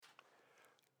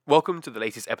Welcome to the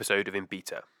latest episode of In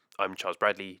Beta. I'm Charles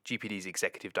Bradley, GPD's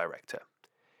Executive Director.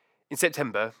 In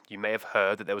September, you may have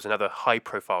heard that there was another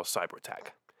high-profile cyber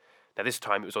attack. Now this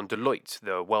time it was on Deloitte,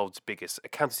 the world's biggest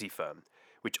accountancy firm,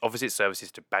 which offers its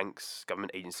services to banks,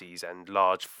 government agencies and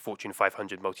large Fortune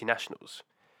 500 multinationals.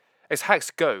 As hacks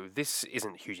go, this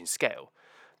isn't huge in scale.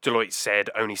 Deloitte said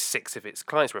only 6 of its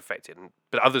clients were affected,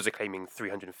 but others are claiming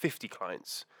 350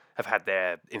 clients have had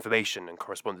their information and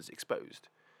correspondence exposed.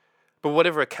 But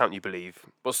whatever account you believe,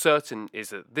 what's certain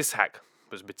is that this hack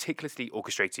was meticulously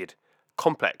orchestrated,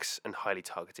 complex and highly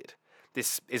targeted.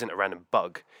 This isn't a random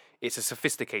bug, it's a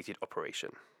sophisticated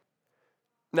operation.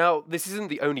 Now, this isn't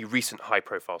the only recent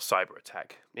high-profile cyber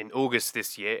attack. In August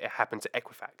this year, it happened to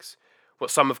Equifax, what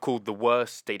some have called the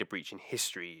worst data breach in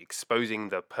history, exposing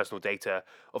the personal data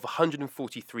of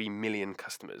 143 million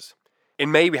customers.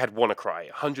 In May, we had WannaCry,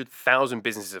 100,000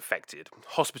 businesses affected,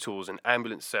 hospitals and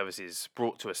ambulance services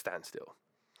brought to a standstill.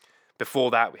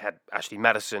 Before that, we had Ashley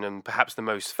Madison and perhaps the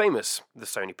most famous, the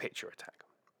Sony Picture attack.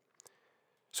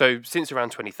 So, since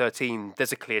around 2013,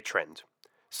 there's a clear trend.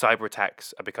 Cyber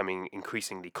attacks are becoming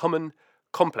increasingly common,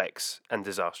 complex, and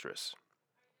disastrous.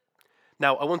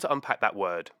 Now, I want to unpack that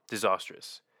word,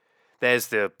 disastrous. There's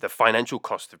the financial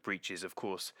cost of breaches, of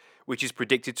course, which is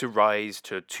predicted to rise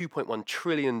to $2.1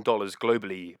 trillion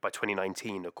globally by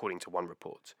 2019, according to one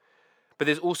report. But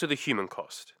there's also the human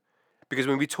cost. Because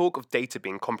when we talk of data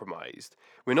being compromised,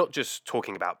 we're not just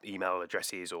talking about email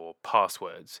addresses or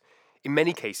passwords. In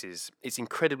many cases, it's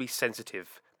incredibly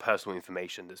sensitive personal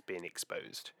information that's being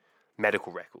exposed.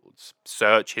 Medical records,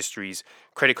 search histories,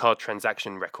 credit card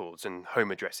transaction records, and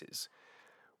home addresses.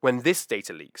 When this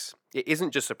data leaks, it isn't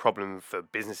just a problem for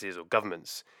businesses or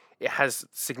governments. It has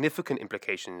significant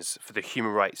implications for the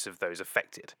human rights of those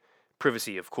affected.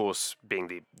 Privacy, of course,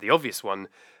 being the obvious one,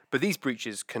 but these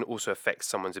breaches can also affect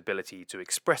someone's ability to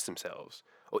express themselves,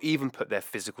 or even put their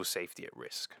physical safety at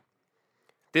risk.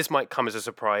 This might come as a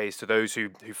surprise to those who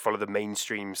follow the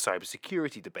mainstream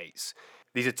cybersecurity debates.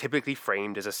 These are typically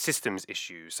framed as a systems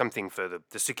issue, something for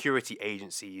the security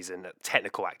agencies and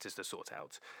technical actors to sort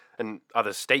out. And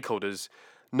other stakeholders,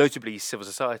 notably civil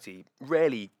society,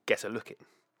 rarely get a look in.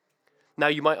 Now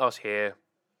you might ask here,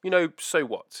 so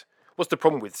what? What's the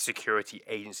problem with security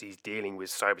agencies dealing with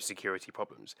cybersecurity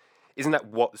problems? Isn't that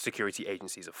what the security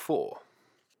agencies are for?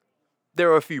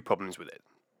 There are a few problems with it.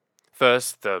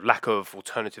 First, the lack of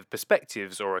alternative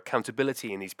perspectives or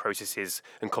accountability in these processes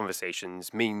and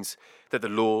conversations means that the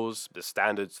laws, the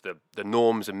standards, the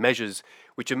norms and measures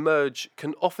which emerge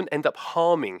can often end up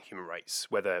harming human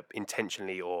rights, whether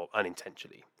intentionally or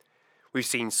unintentionally. We've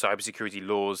seen cybersecurity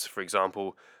laws, for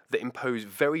example, that impose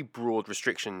very broad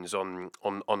restrictions on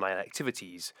online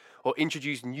activities or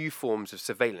introduce new forms of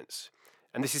surveillance.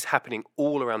 And this is happening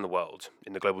all around the world,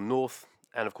 in the global north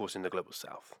and, of course, in the global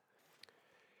south.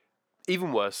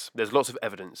 Even worse, there's lots of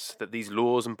evidence that these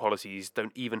laws and policies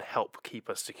don't even help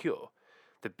keep us secure.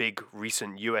 The big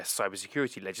recent US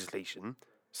cybersecurity legislation,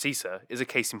 CISA, is a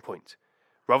case in point.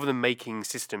 Rather than making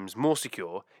systems more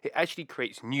secure, it actually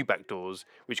creates new backdoors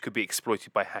which could be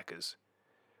exploited by hackers.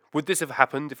 Would this have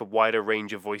happened if a wider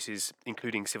range of voices,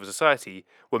 including civil society,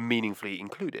 were meaningfully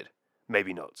included?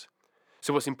 Maybe not.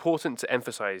 So what's important to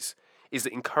emphasize is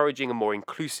that encouraging a more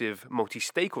inclusive,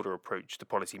 multi-stakeholder approach to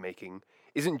policymaking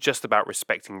isn't just about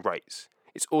respecting rights.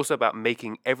 It's also about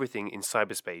making everything in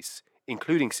cyberspace,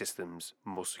 including systems,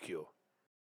 more secure.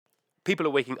 People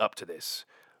are waking up to this.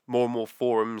 More and more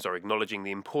forums are acknowledging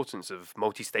the importance of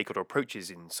multi-stakeholder approaches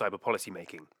in cyber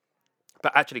policymaking.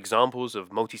 But actual examples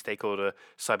of multi-stakeholder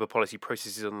cyber policy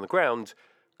processes on the ground,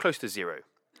 close to zero.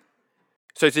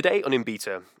 So today on In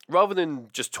Beta, rather than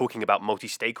just talking about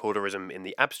multi-stakeholderism in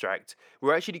the abstract,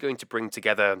 we're actually going to bring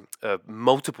together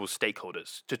multiple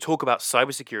stakeholders to talk about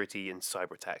cybersecurity and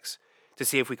cyber attacks, to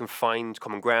see if we can find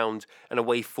common ground and a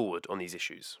way forward on these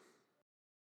issues.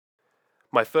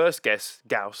 My first guest,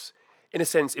 Gauss, in a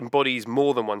sense embodies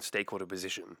more than one stakeholder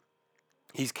position.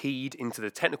 He's keyed into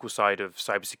the technical side of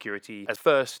cybersecurity as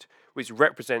FIRST, which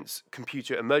represents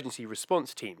Computer Emergency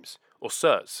Response Teams, or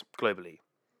CERTs, globally.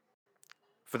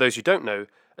 For those who don't know,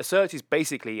 a CERT is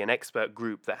basically an expert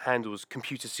group that handles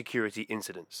computer security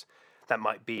incidents. That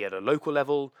might be at a local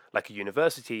level, like a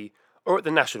university, or at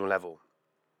the national level.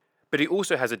 But he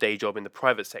also has a day job in the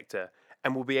private sector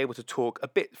and will be able to talk a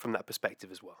bit from that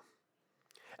perspective as well.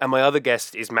 And my other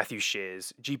guest is Matthew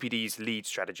Shears, GPD's lead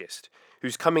strategist,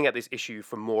 who's coming at this issue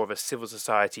from more of a civil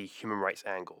society human rights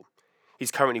angle.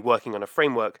 He's currently working on a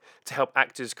framework to help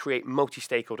actors create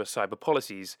multi-stakeholder cyber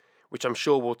policies, which I'm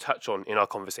sure we'll touch on in our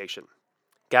conversation.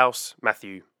 Gauss,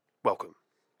 Matthew, welcome.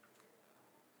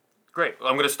 Great. Well,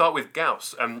 I'm going to start with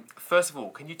Gauss. First of all,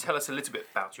 can you tell us a little bit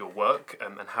about your work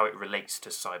and how it relates to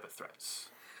cyber threats?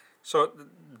 So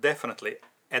definitely,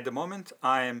 at the moment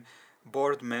I am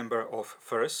board member of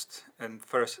FIRST, and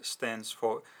FIRST stands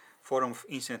for Forum of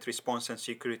Incident Response and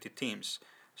Security Teams.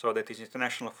 So that is an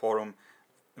international forum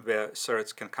where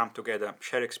CERTs can come together,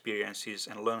 share experiences,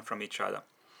 and learn from each other.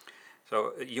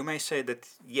 So you may say that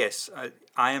yes,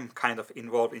 I am kind of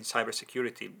involved in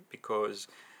cybersecurity because,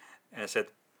 as I said,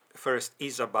 FIRST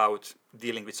is about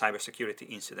dealing with cybersecurity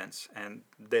incidents, and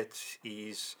that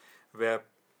is where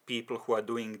people who are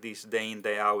doing this day in,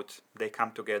 day out, they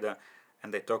come together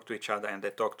and they talk to each other and they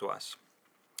talk to us.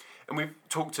 And we've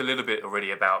talked a little bit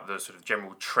already about the sort of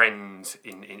general trend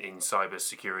in cyber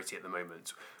security at the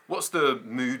moment. What's the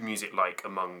mood music like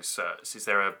among certs? Is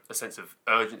there a sense of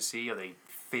urgency? Are they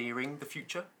fearing the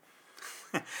future?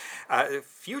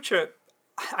 Future,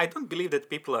 I don't believe that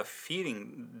people are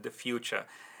fearing the future.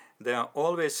 They are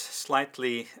always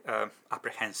slightly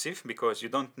apprehensive because you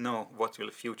don't know what will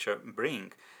future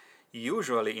bring.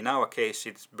 Usually, in our case,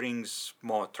 it brings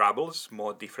more troubles,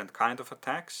 more different kind of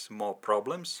attacks, more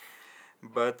problems.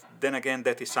 But then again,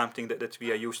 that is something that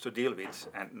we are used to deal with,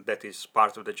 and that is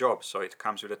part of the job. So it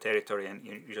comes with the territory, and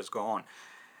you just go on.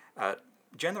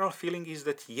 General feeling is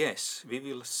that yes, we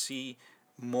will see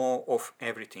more of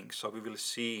everything. So we will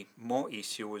see more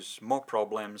issues, more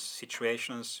problems,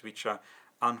 situations which are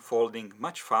unfolding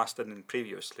much faster than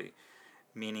previously,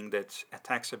 meaning that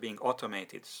attacks are being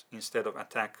automated instead of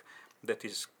attack that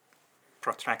is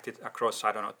protracted across,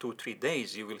 I don't know, 2-3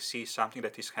 days. You will see something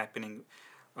that is happening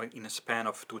in a span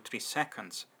of 2-3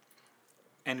 seconds,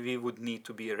 and we would need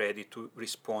to be ready to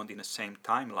respond in the same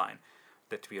timeline,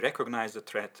 that we recognize the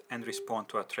threat and respond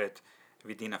to a threat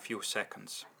within a few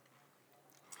seconds.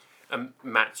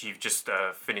 Matt, you've just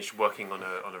finished working on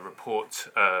a report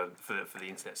for the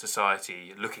Internet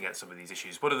Society, looking at some of these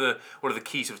issues. What are the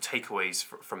key sort of takeaways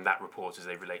from that report as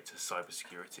they relate to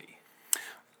cybersecurity?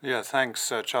 Yeah,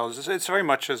 thanks, Charles. It's very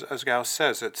much as Gauss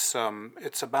says.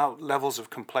 It's about levels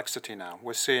of complexity now.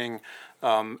 We're seeing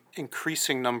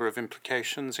increasing number of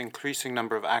implications, increasing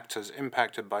number of actors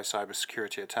impacted by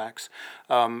cybersecurity attacks.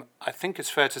 I think it's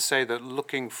fair to say that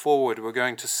looking forward, we're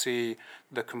going to see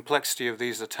the complexity of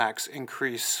these attacks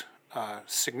increase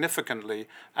significantly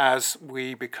as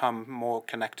we become more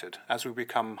connected, as we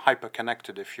become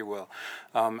hyper-connected, if you will.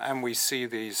 And we see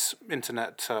these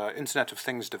Internet of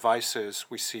Things devices,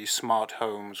 we see smart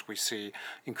homes, we see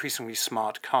increasingly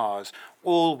smart cars,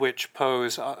 all which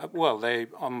pose, they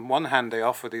on one hand they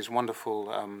offer these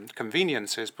wonderful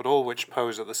conveniences, but all which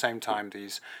pose at the same time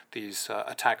these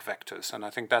attack vectors. And I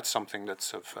think that's something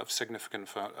that's of significant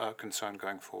concern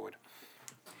going forward.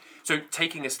 So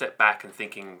taking a step back and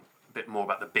thinking a bit more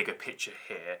about the bigger picture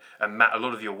here, and Matt, a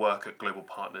lot of your work at Global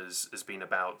Partners has been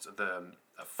about the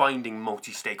finding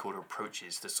multi-stakeholder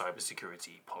approaches to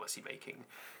cybersecurity policy making.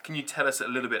 Can you tell us a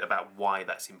little bit about why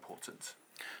that's important?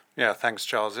 Yeah, thanks,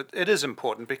 Charles. It is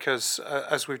important because,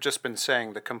 as we've just been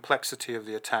saying, the complexity of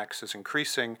the attacks is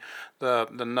increasing. The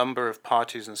number of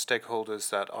parties and stakeholders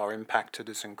that are impacted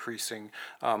is increasing.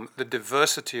 The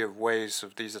diversity of ways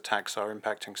of these attacks are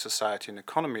impacting society and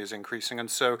economy is increasing.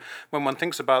 And so when one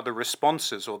thinks about the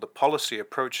responses or the policy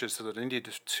approaches that are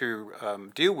needed to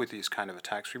deal with these kind of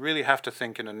attacks, we really have to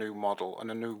think in a new model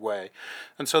and a new way.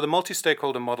 And so the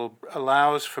multi-stakeholder model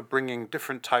allows for bringing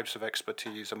different types of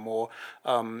expertise, a more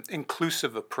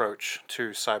inclusive approach to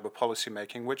cyber policy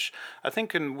making, which I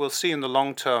think we'll see in the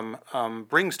long term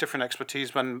brings different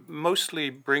expertise, but mostly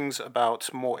brings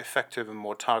about more effective and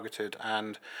more targeted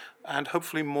and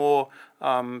hopefully more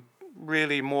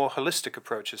really more holistic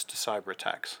approaches to cyber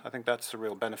attacks. I think that's the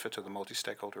real benefit of the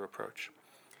multi-stakeholder approach.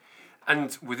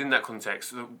 And within that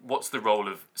context, what's the role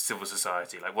of civil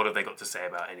society? Like, what have they got to say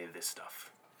about any of this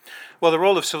stuff? Well, the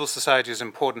role of civil society is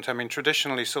important. I mean,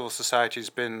 traditionally, civil society has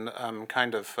been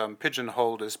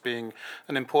pigeonholed as being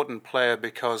an important player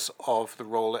because of the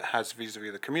role it has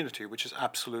vis-a-vis the community, which is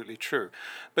absolutely true.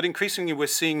 But increasingly, we're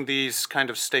seeing these kind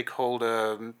of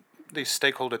stakeholder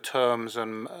terms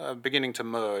and beginning to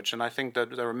merge. And I think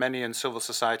that there are many in civil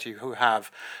society who have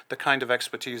the kind of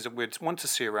expertise that we'd want to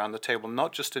see around the table,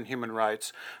 not just in human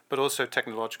rights, but also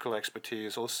technological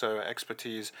expertise, also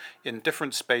expertise in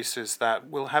different spaces that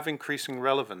will have increasing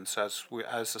relevance as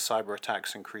the cyber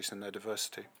attacks increase in their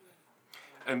diversity.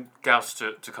 And Gauss,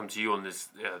 to come to you on this,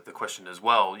 the question as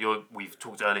well. We've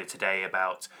talked earlier today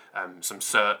about some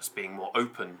certs being more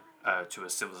open to a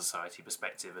civil society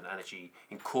perspective and actually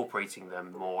incorporating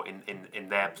them more in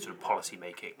their sort of policy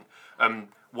making.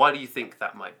 Why do you think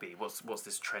that might be? What's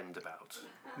this trend about?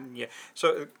 Yeah.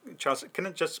 So, Charles, can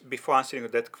I just, before answering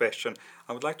that question,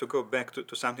 I would like to go back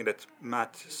to something that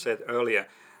Matt said earlier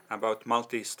about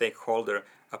multi-stakeholder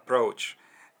approach.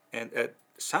 And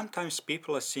sometimes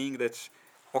people are seeing that,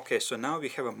 okay, so now we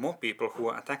have more people who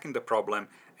are attacking the problem,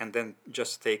 and then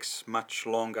just takes much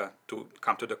longer to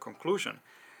come to the conclusion.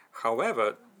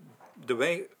 However, the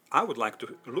way I would like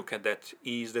to look at that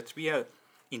is that we are,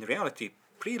 in reality,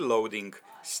 preloading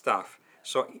stuff.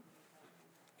 So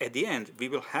at the end, we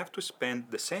will have to spend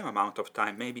the same amount of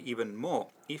time, maybe even more,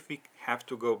 if we have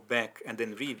to go back and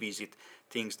then revisit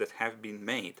things that have been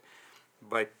made.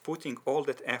 By putting all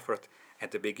that effort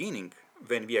at the beginning,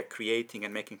 when we are creating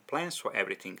and making plans for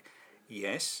everything,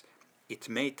 yes, it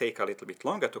may take a little bit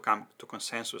longer to come to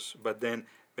consensus, but then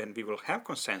when we will have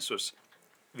consensus,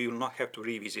 we will not have to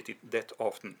revisit it that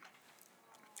often.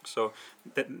 So,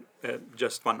 that,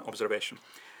 just one observation.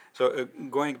 So,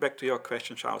 going back to your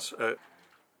question, Charles.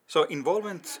 So,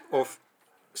 involvement of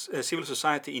civil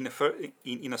society in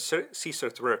a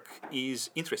CSIRT work is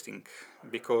interesting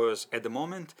because at the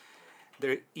moment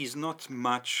there is not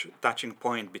much touching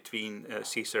point between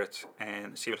CSIRT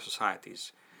and civil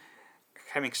societies.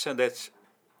 Having said that,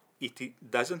 it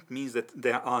doesn't mean that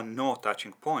there are no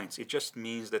touching points. It just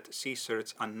means that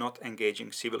CSIRTs are not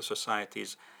engaging civil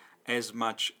societies as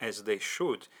much as they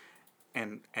should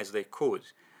and as they could.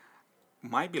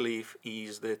 My belief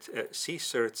is that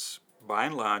CSIRTs, by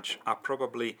and large, are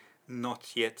probably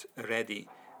not yet ready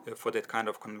for that kind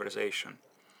of conversation.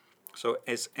 So,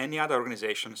 as any other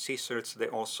organization, CSIRTs, they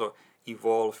also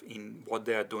evolve in what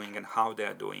they are doing and how they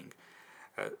are doing.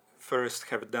 First,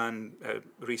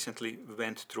 recently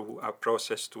went through a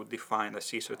process to define a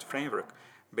CSIRT framework,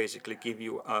 basically give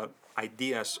you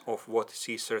ideas of what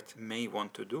CSIRT may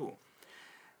want to do.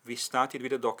 We started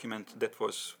with a document that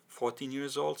was 14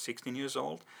 years old, 16 years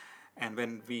old, and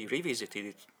when we revisited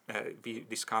it, we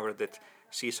discovered that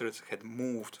CSIRT had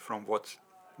moved from what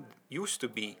used to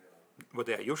be what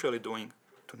they are usually doing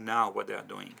to now what they are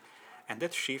doing. And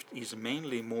that shift is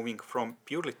mainly moving from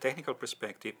purely technical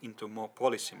perspective into more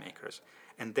policymakers.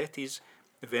 And that is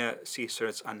where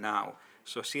CSIRTs are now.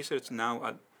 So CSIRTs now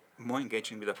are more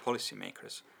engaging with the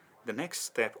policymakers. The next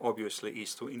step, obviously,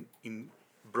 is to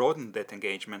broaden that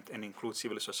engagement and include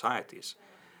civil societies.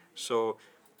 So,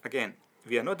 again,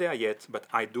 we are not there yet, but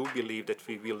I do believe that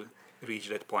we will reach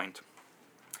that point.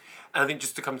 And I think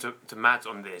just to come to Matt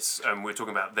on this, we're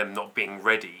talking about them not being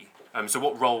ready. So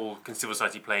what role can civil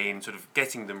society play in sort of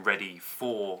getting them ready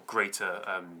for greater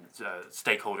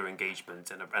stakeholder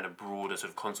engagement and a broader sort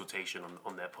of consultation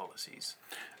on their policies?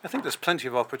 I think there's plenty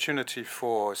of opportunity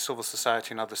for civil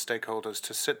society and other stakeholders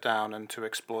to sit down and to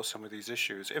explore some of these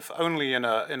issues, if only in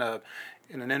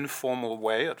an informal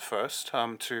way at first,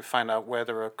 to find out where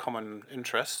there are common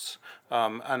interests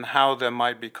and how there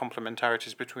might be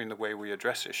complementarities between the way we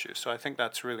address issues. So I think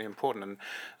that's really important.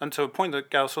 And to a point that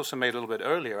Gauss also made a little bit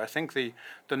earlier, I think the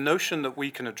notion that we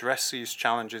can address these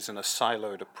challenges in a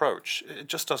siloed approach, it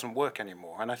just doesn't work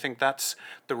anymore. And I think that's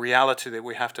the reality that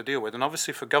we have to deal with. And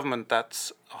obviously for government,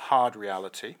 that's a hard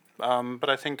reality. But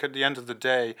I think at the end of the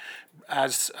day,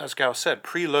 as Gauss said,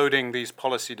 preloading these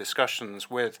policy discussions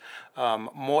with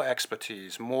more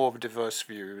expertise, more diverse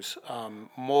views,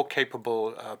 more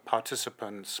capable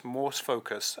participants, more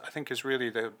focus, I think is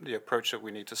really the approach that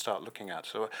we need to start looking at.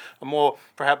 So a more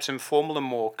perhaps informal and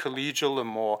more collegial and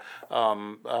more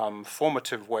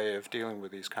formative way of dealing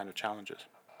with these kind of challenges.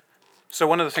 So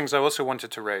one of the things I also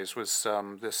wanted to raise was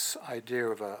this idea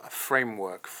of a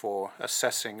framework for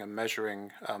assessing and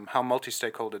measuring how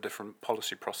multi-stakeholder different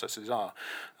policy processes are.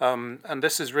 And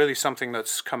this is really something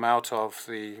that's come out of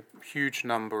the huge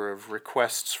number of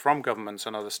requests from governments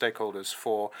and other stakeholders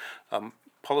for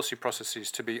policy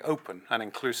processes to be open and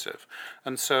inclusive.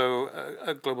 And so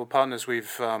at Global Partners,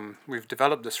 we've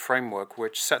developed this framework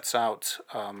which sets out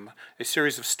a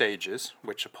series of stages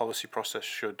which a policy process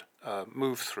should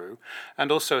move through,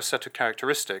 and also a set of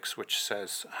characteristics which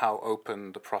says how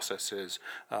open the process is,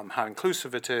 how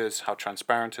inclusive it is, how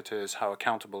transparent it is, how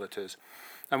accountable it is.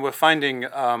 And we're finding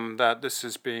that this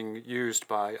is being used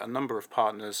by a number of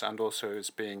partners and also is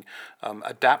being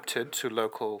adapted to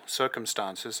local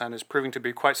circumstances and is proving to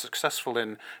be quite successful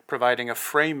in providing a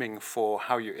framing for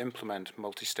how you implement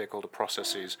multi-stakeholder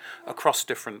processes across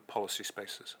different policy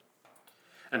spaces.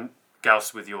 And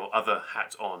Gauss, with your other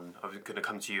hat on, I'm going to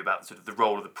come to you about sort of the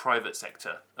role of the private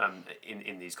sector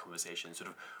in these conversations.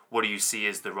 Sort of, what do you see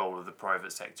as the role of the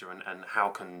private sector, and how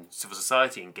can civil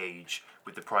society engage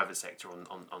with the private sector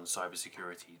on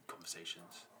cybersecurity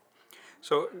conversations?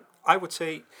 So I would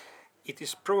say it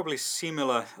is probably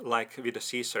similar like with the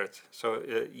CSERT. So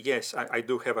yes, I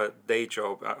do have a day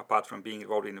job apart from being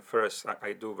involved in the first.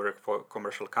 I do work for a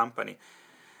commercial company,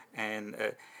 and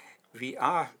we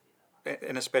are,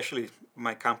 and especially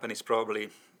my company is probably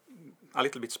a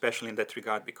little bit special in that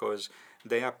regard because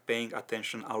they are paying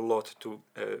attention a lot to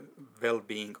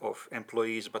well-being of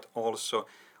employees, but also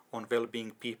on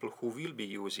well-being people who will be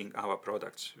using our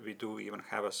products. We do even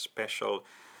have a special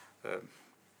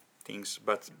things,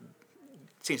 but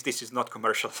since this is not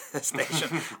commercial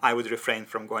station, I would refrain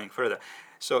from going further.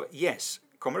 So yes,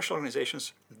 commercial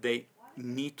organizations, they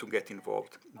need to get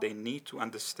involved. They need to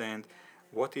understand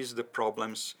what is the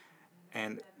problems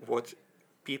and what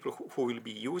people who will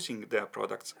be using their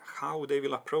products, how they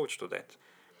will approach to that.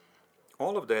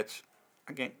 All of that,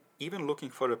 again, even looking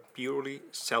for a purely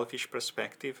selfish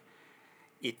perspective,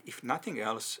 if nothing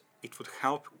else, it would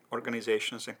help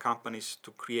organizations and companies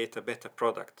to create a better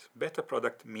product. Better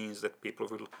product means that people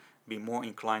will be more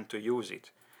inclined to use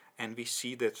it. And we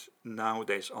see that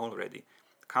nowadays already.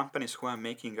 Companies who are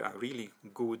making a really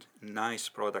good, nice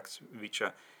products which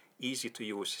are easy to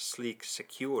use, sleek,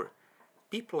 secure,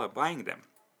 people are buying them.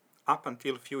 Up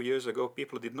until a few years ago,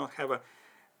 people did not have a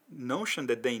notion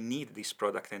that they need this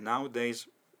product, and nowadays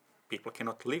people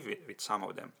cannot live with some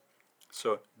of them.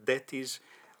 So that is,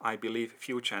 I believe,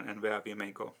 future and where we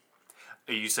may go.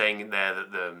 Are you saying there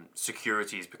that the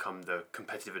security has become the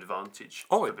competitive advantage?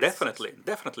 Oh, for businesses?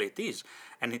 definitely it is.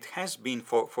 And it has been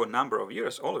for a number of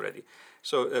years already.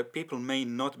 So people may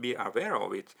not be aware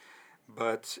of it,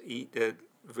 but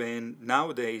when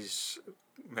nowadays,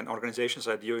 when organizations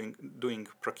are doing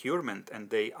procurement and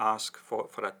they ask for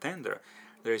a tender,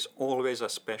 there is always a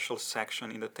special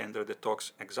section in the tender that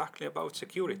talks exactly about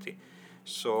security.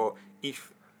 So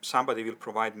if somebody will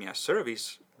provide me a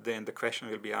service, then the question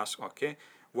will be asked, okay,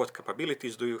 what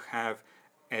capabilities do you have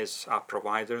as a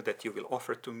provider that you will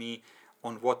offer to me,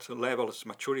 on what levels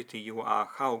maturity you are,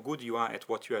 how good you are at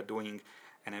what you are doing,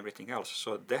 and everything else.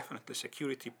 So definitely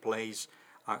security plays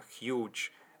a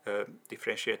huge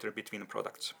differentiator between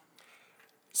products.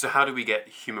 So how do we get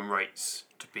human rights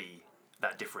to be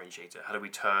that differentiator? How do we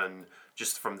turn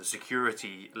just from the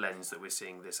security lens that we're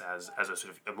seeing this as a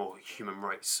sort of a more human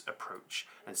rights approach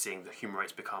and seeing the human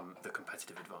rights become the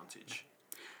competitive advantage?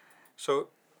 So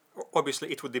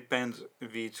obviously it would depend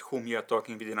with whom you are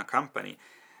talking within a company.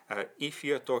 If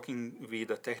you are talking with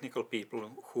the technical people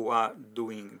who are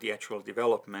doing the actual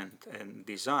development and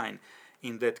design,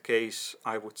 in that case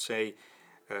I would say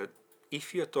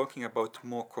if you are talking about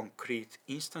more concrete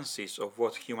instances of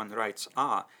what human rights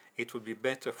are, it would be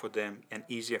better for them and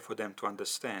easier for them to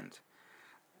understand.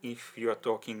 If you are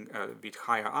talking with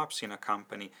higher ups in a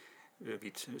company,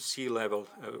 with C-level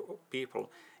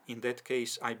people, in that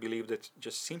case, I believe that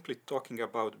just simply talking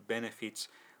about benefits,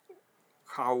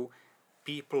 how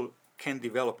people can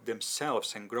develop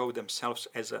themselves and grow themselves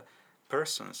as a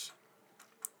persons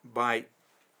by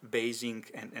basing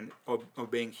and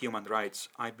obeying human rights,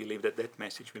 I believe that that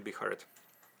message will be heard.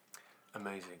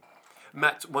 Amazing.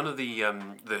 Matt, one of the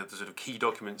sort of key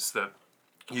documents that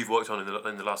you've worked on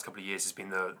in the last couple of years has been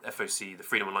the FOC, the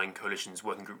Freedom Online Coalition's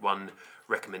Working Group 1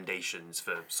 recommendations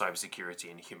for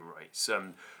cybersecurity and human rights.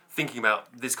 Thinking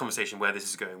about this conversation, where this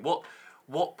is going,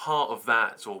 what part of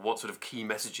that, or what sort of key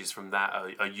messages from that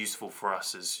are useful for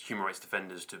us as human rights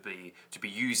defenders to be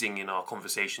using in our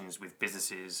conversations with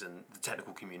businesses and the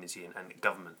technical community and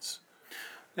governments?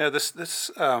 Yeah, this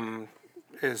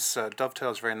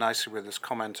dovetails very nicely with this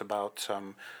comment about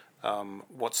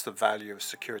what's the value of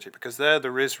security, because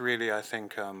there is really, I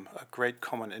think, a great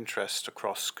common interest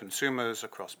across consumers,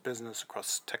 across business,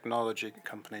 across technology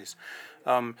companies.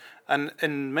 And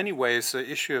in many ways, the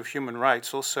issue of human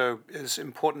rights also is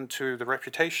important to the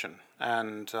reputation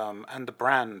and the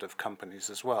brand of companies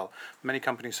as well. Many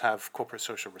companies have corporate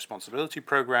social responsibility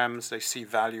programs. They see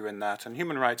value in that, and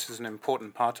human rights is an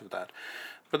important part of that.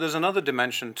 But there's another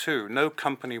dimension too. No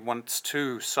company wants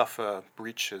to suffer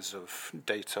breaches of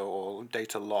data or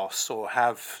data loss, or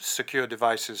have secure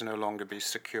devices no longer be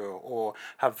secure, or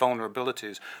have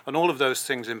vulnerabilities. And all of those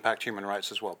things impact human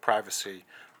rights as well, privacy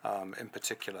in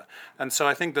particular. And so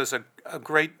I think there's a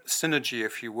great synergy,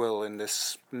 if you will, in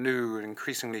this new,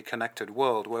 increasingly connected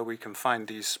world where we can find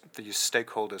these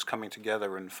stakeholders coming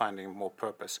together and finding more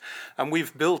purpose. And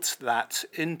we've built that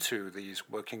into these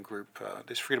working group,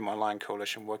 this Freedom Online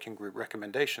Coalition working group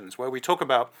recommendations, where we talk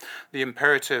about the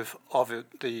imperative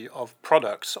of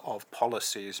products, of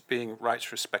policies being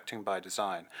rights respecting by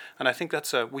design. And I think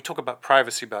we talk about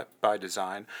privacy by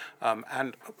design,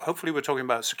 and hopefully we're talking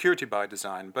about security by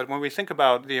design. But when we think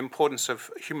about the importance of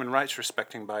human rights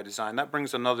respecting by design, that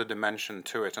brings another dimension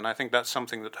to to it. And I think that's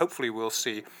something that hopefully we'll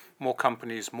see more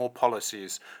companies, more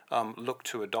policies look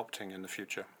to adopting in the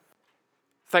future.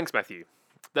 Thanks, Matthew.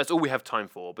 That's all we have time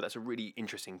for, but that's a really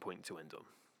interesting point to end on.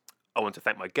 I want to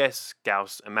thank my guests,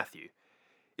 Gauss and Matthew.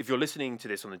 If you're listening to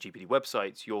this on the GPD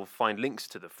website, you'll find links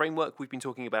to the framework we've been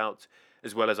talking about,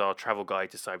 as well as our travel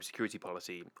guide to cybersecurity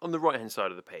policy on the right-hand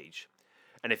side of the page.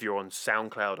 And if you're on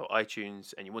SoundCloud or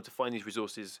iTunes and you want to find these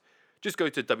resources, just go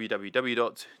to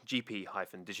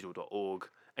www.gp-digital.org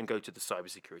and go to the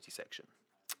cybersecurity section.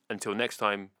 Until next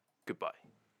time, goodbye.